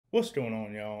What's going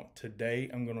on, y'all? Today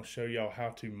I'm going to show y'all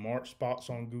how to mark spots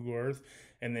on Google Earth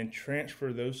and then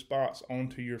transfer those spots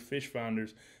onto your fish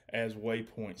finders as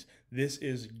waypoints. This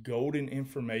is golden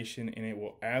information and it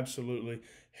will absolutely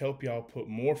help y'all put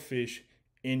more fish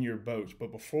in your boats.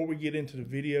 But before we get into the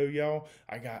video, y'all,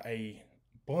 I got a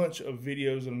bunch of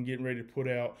videos that I'm getting ready to put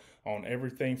out on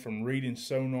everything from reading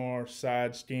sonar,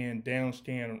 side scan, down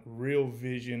scan, real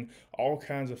vision, all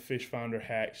kinds of fish finder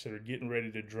hacks that are getting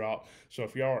ready to drop. So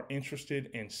if y'all are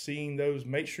interested in seeing those,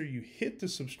 make sure you hit the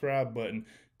subscribe button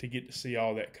to get to see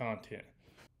all that content.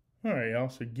 All right, y'all,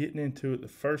 so getting into it, the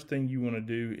first thing you want to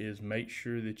do is make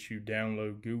sure that you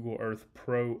download Google Earth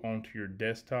Pro onto your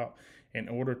desktop. In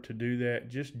order to do that,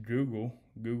 just Google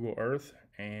Earth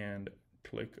and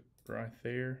click right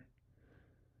there.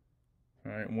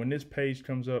 All right, when this page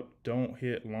comes up, don't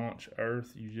hit Launch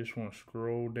Earth. You just want to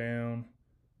scroll down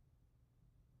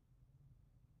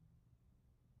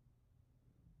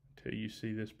till you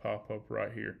see this pop up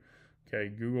right here. Okay,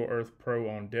 Google Earth Pro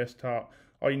on desktop.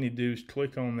 All you need to do is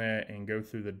click on that and go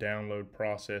through the download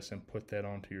process and put that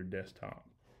onto your desktop.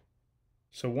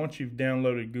 So once you've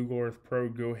downloaded Google Earth Pro,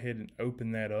 go ahead and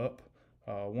open that up.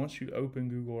 Once you open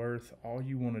Google Earth, all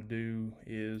you want to do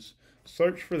is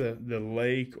search for the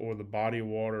lake or the body of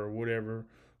water or whatever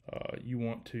you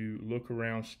want to look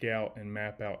around, scout, and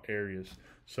map out areas.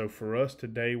 So for us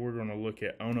today, we're going to look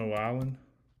at Ono Island.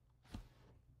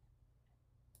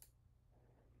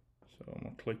 So I'm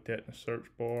going to click that in the search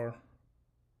bar.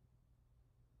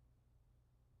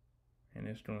 And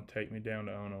it's going to take me down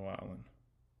to Ono Island.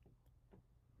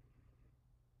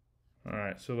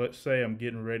 Alright, so let's say I'm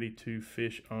getting ready to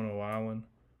fish Ono Island.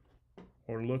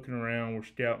 We're looking around, we're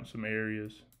scouting some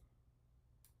areas.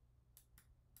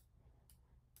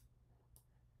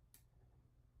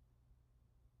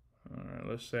 Alright,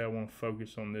 let's say I want to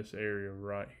focus on this area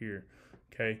right here.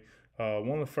 Okay,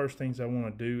 one of the first things I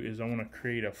want to do is I want to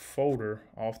create a folder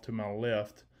off to my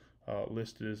left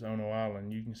listed as Ono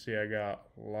Island. You can see I got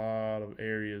a lot of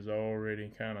areas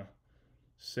already kind of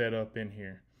set up in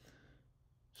here.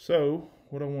 So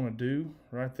what I want to do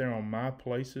right there on my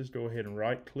places, go ahead and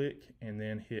right click and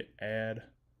then hit add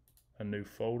a new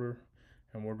folder,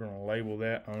 and we're going to label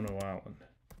that Ono Island.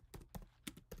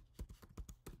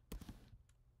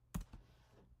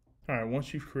 Alright,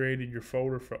 once you've created your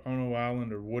folder for Ono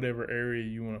Island or whatever area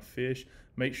you want to fish,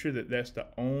 make sure that that's the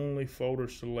only folder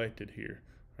selected here.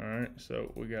 Alright,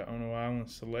 so we got Ono Island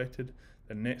selected.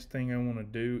 The next thing I want to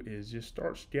do is just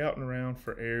start scouting around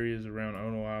for areas around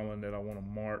Ono Island that I want to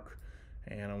mark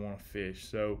and I want to fish.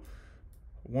 So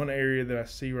one area that I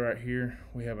see right here,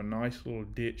 we have a nice little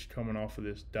ditch coming off of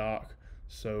this dock.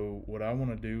 So what I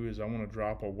want to do is I want to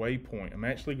drop a waypoint. I'm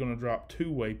actually going to drop two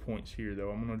waypoints here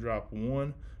though. I'm going to drop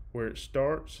one where it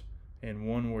starts and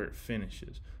one where it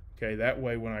finishes. Okay, that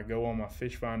way when I go on my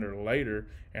fish finder later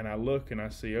and I look and I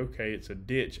see, okay, it's a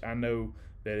ditch, I know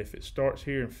that if it starts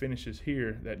here and finishes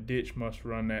here, that ditch must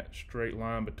run that straight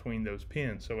line between those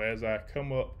pins. So as I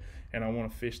come up and I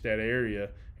want to fish that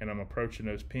area and I'm approaching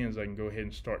those pins, I can go ahead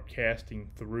and start casting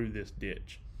through this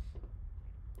ditch.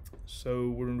 So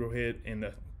we're going to go ahead in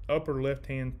the upper left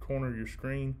hand corner of your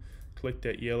screen, click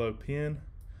that yellow pin,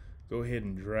 go ahead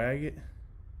and drag it,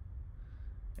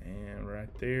 and right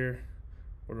there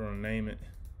we're going to name it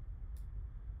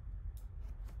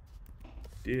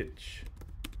ditch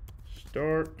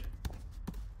start,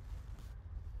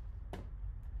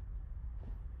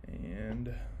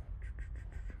 and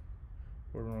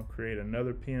we're going to create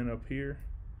another pin up here.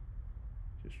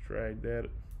 Just drag that,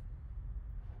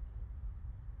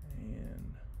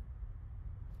 and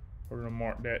we're going to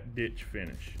mark that ditch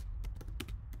finish.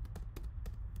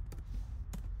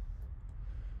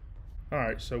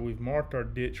 Alright, so we've marked our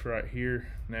ditch right here.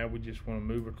 Now we just want to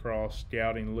move across,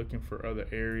 scouting, looking for other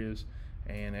areas.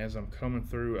 And as I'm coming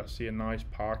through, I see a nice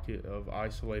pocket of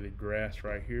isolated grass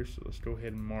right here. So let's go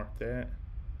ahead and mark that.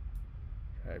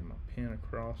 Drag my pen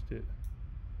across it.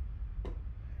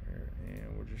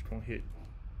 And we're just going to hit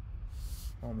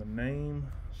on the name.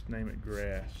 Let's name it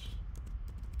grass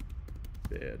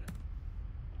bed.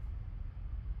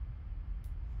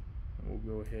 And we'll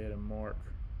go ahead and mark.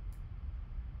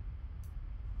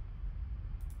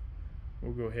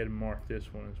 We'll go ahead and mark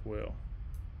this one as well.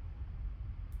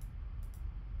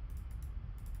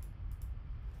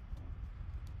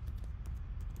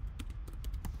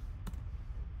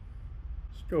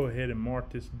 Let's go ahead and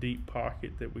mark this deep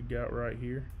pocket that we got right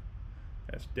here.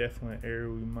 That's definitely an area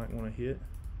we might want to hit.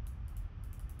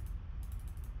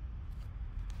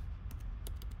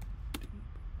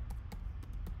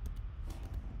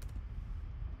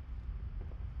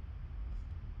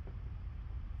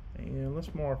 And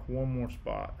let's mark one more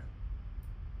spot.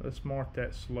 let's mark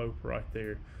that slope right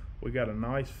there. We got a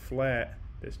nice flat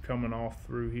that's coming off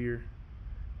through here,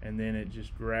 and then it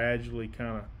just gradually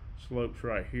kind of slopes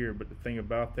right here. But the thing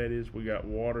about that is we got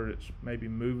water that's maybe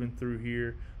moving through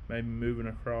here, maybe moving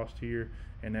across here,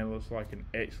 and that looks like an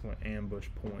excellent ambush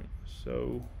point.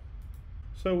 So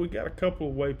we got a couple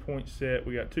of waypoints set.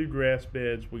 We got 2 grass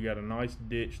beds. We got a nice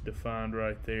ditch defined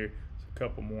right there. There's a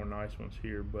couple more nice ones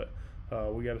here, but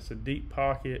we got us a deep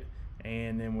pocket,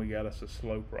 and then we got us a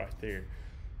slope right there.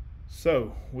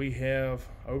 So we have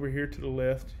over here to the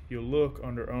left, you'll look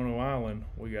under Ono Island,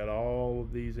 we got all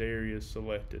of these areas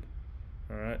selected.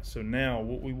 All right, so now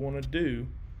what we want to do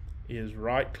is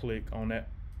right click on that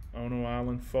Ono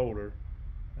Island folder,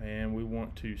 and we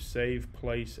want to save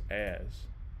place as.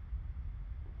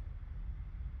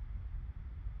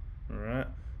 All right,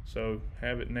 so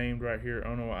have it named right here,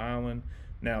 Ono Island.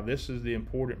 Now this is the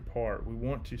important part. We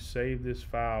want to save this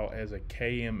file as a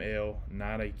KML,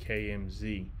 not a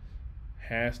KMZ.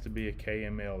 Has to be a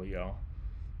KML, y'all.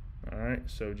 All right,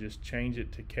 so just change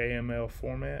it to KML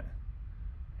format,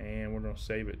 and we're going to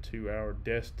save it to our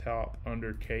desktop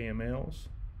under KMLs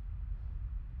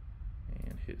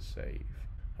and hit save.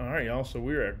 All right, y'all, so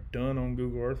we are done on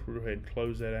Google Earth. We'll go ahead and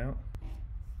close that out.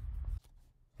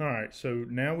 All right, so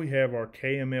now we have our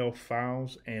KML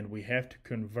files, and we have to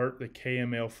convert the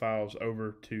KML files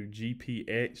over to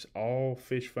GPX. All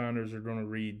fish finders are going to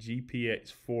read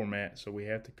GPX format, so we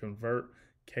have to convert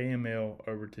KML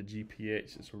over to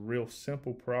GPX. It's a real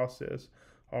simple process.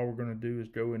 All we're going to do is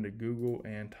go into Google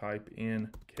and type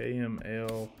in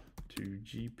KML to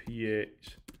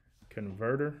GPX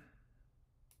converter.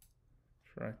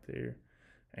 It's right there.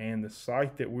 And the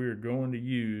site that we're going to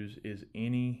use is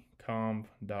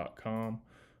anycom.com.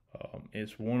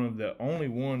 It's one of the only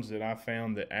ones that I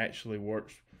found that actually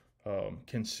works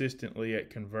consistently at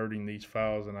converting these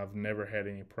files, and I've never had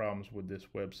any problems with this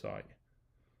website.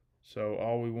 So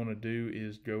all we want to do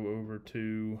is go over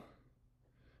to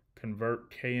convert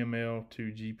KML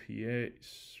to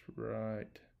GPX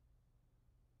right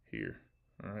here.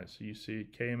 All right, so you see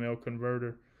KML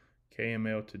converter,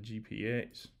 KML to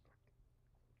GPX.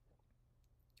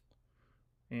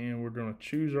 And we're going to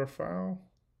choose our file,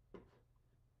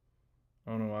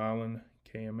 Ono Island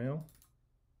KML,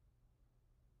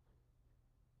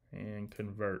 and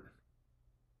convert.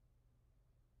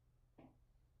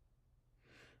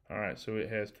 All right, so it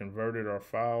has converted our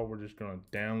file. We're just going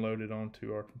to download it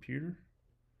onto our computer,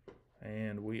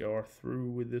 and we are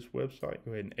through with this website.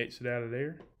 Go ahead and exit out of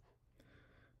there.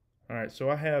 All right, so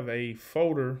I have a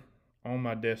folder on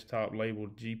my desktop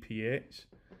labeled GPX.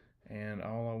 And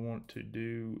all I want to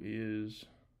do is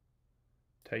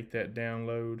take that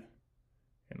download,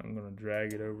 and I'm going to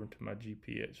drag it over to my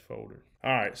GPX folder.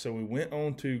 All right, so we went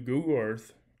on to Google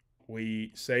Earth.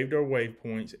 We saved our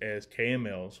waypoints as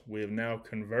KMLs. We have now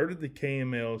converted the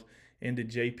KMLs into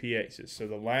JPXs. So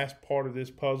the last part of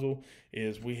this puzzle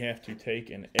is we have to take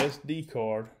an SD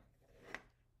card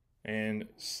and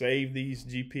save these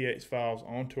GPX files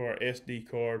onto our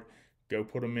SD card, go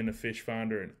put them in the fish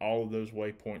finder, and all of those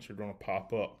waypoints are going to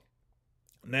pop up.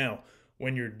 Now,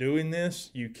 when you're doing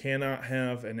this, you cannot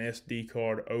have an SD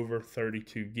card over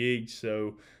 32 gigs.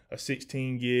 So a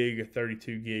 16 gig, a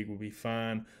 32 gig will be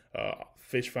fine.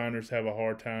 Fish finders have a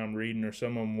hard time reading, or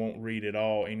some of them won't read at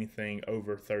all, anything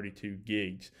over 32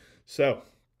 gigs. So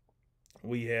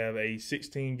we have a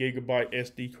 16 gigabyte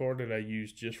SD card that I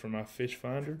use just for my fish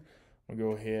finder. I'll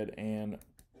go ahead and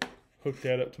hook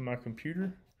that up to my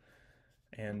computer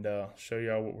and show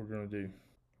y'all what we're going to do.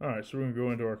 All right, so we're going to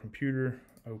go into our computer,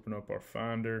 open up our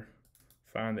finder,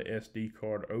 find the SD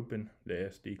card, open the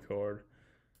SD card,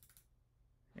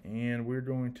 and we're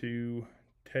going to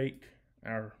take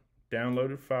our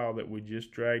downloaded file that we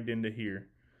just dragged into here,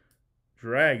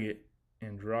 drag it,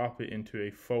 and drop it into a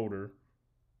folder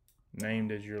named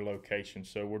as your location.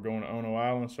 So we're going to Ono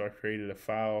Island, so I created a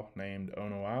file named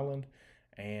Ono Island,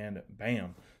 and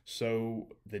bam. So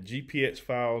the GPX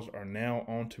files are now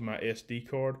onto my SD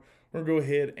card. We're going to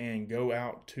go ahead and go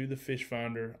out to the fish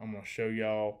finder. I'm going to show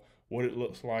y'all what it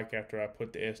looks like after I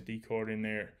put the SD card in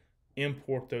there,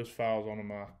 import those files onto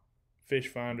my fish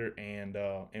finder, and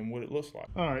what it looks like.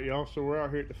 All right, y'all, so we're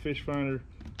out here at the fish finder.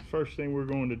 First thing we're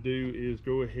going to do is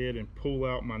go ahead and pull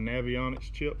out my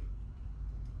Navionics chip.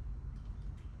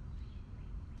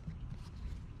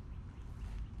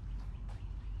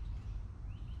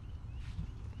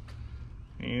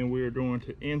 And we are going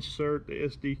to insert the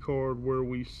SD card where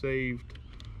we saved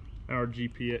our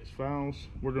GPX files.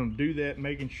 We're going to do that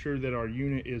making sure that our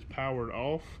unit is powered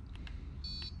off.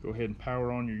 Go ahead and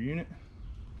power on your unit.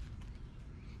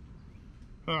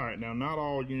 All right, now not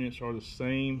all units are the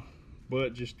same,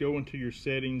 but just go into your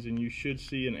settings and you should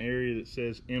see an area that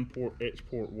says import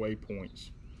export waypoints.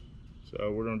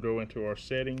 So we're going to go into our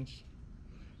settings,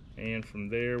 and from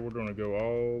there we're going to go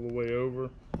all the way over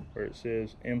where it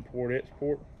says import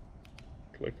export.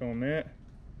 Click on that,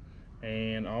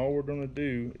 and all we're going to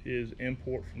do is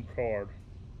import from card.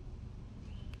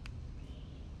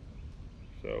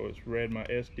 So it's read my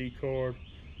SD card.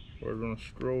 We're going to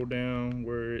scroll down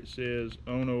where it says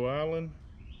Ono Island.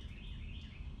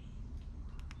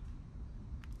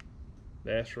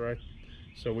 That's right.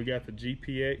 So we got the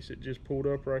GPX that just pulled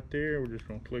up right there. We're just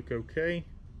going to click OK.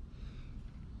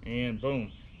 And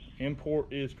boom, import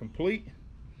is complete.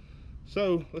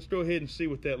 So let's go ahead and see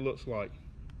what that looks like.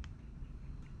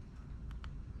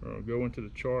 I'll go into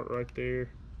the chart right there.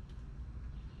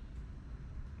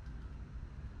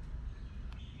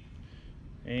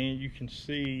 And you can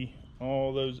see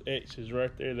all those X's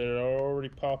right there that are already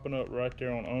popping up right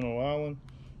there on Ono Island.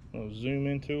 I'll zoom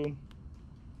into them.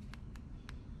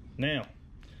 Now,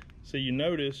 so you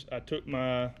notice I took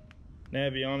my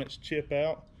Navionics chip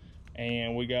out,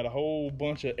 and we got a whole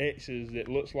bunch of X's that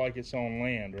looks like it's on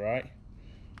land, right?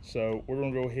 So we're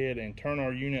gonna go ahead and turn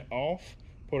our unit off,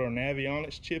 put our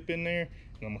Navionics chip in there,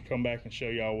 and I'm gonna come back and show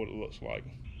y'all what it looks like.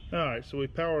 All right, so we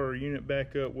power our unit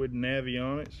back up with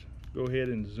Navionics. Go ahead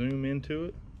and zoom into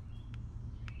it.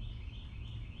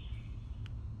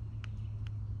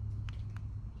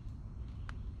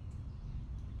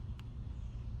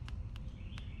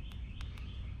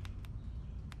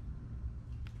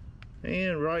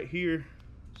 And right here,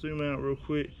 zoom out real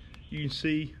quick, you can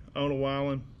see Ono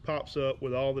Island pops up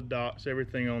with all the dots,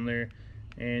 everything on there,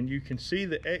 and you can see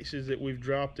the X's that we've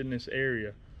dropped in this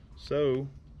area. So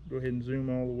go ahead and zoom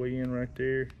all the way in right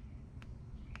there.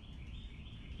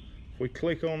 If we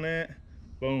click on that,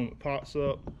 boom, it pops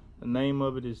up. The name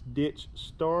of it is Ditch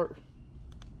Start.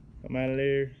 Come out of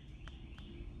there.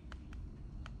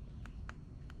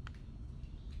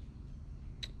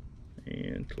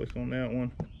 And click on that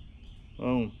one.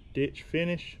 Boom, Ditch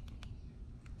Finish.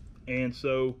 And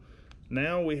so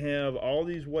now we have all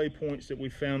these waypoints that we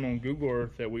found on Google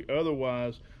Earth that we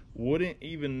otherwise wouldn't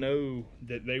even know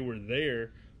that they were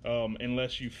there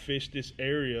unless you fished this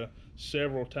area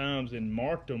several times and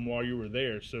marked them while you were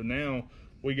there. So now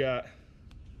we got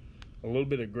a little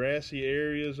bit of grassy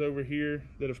areas over here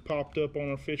that have popped up on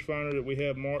our fish finder that we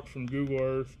have marked from Google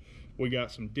Earth. We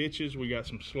got some ditches, we got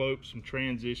some slopes, some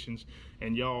transitions,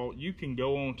 and y'all, you can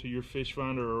go onto your fish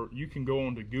finder, or you can go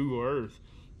onto Google Earth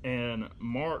and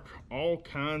mark all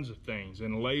kinds of things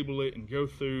and label it and go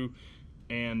through.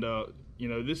 And you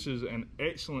know, this is an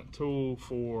excellent tool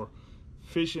for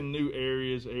fishing new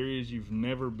areas you've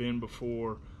never been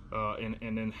before, and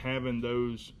then having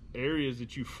those areas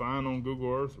that you find on Google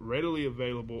Earth readily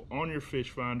available on your fish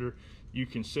finder. You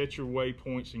can set your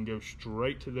waypoints and go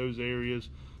straight to those areas,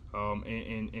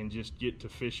 and just get to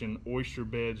fishing oyster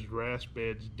beds, grass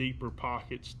beds, deeper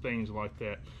pockets, things like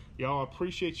that. Y'all,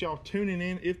 appreciate y'all tuning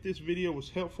in. If this video was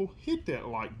helpful, hit that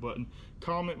like button,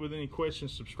 comment with any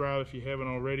questions, subscribe if you haven't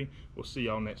already. We'll see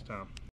y'all next time.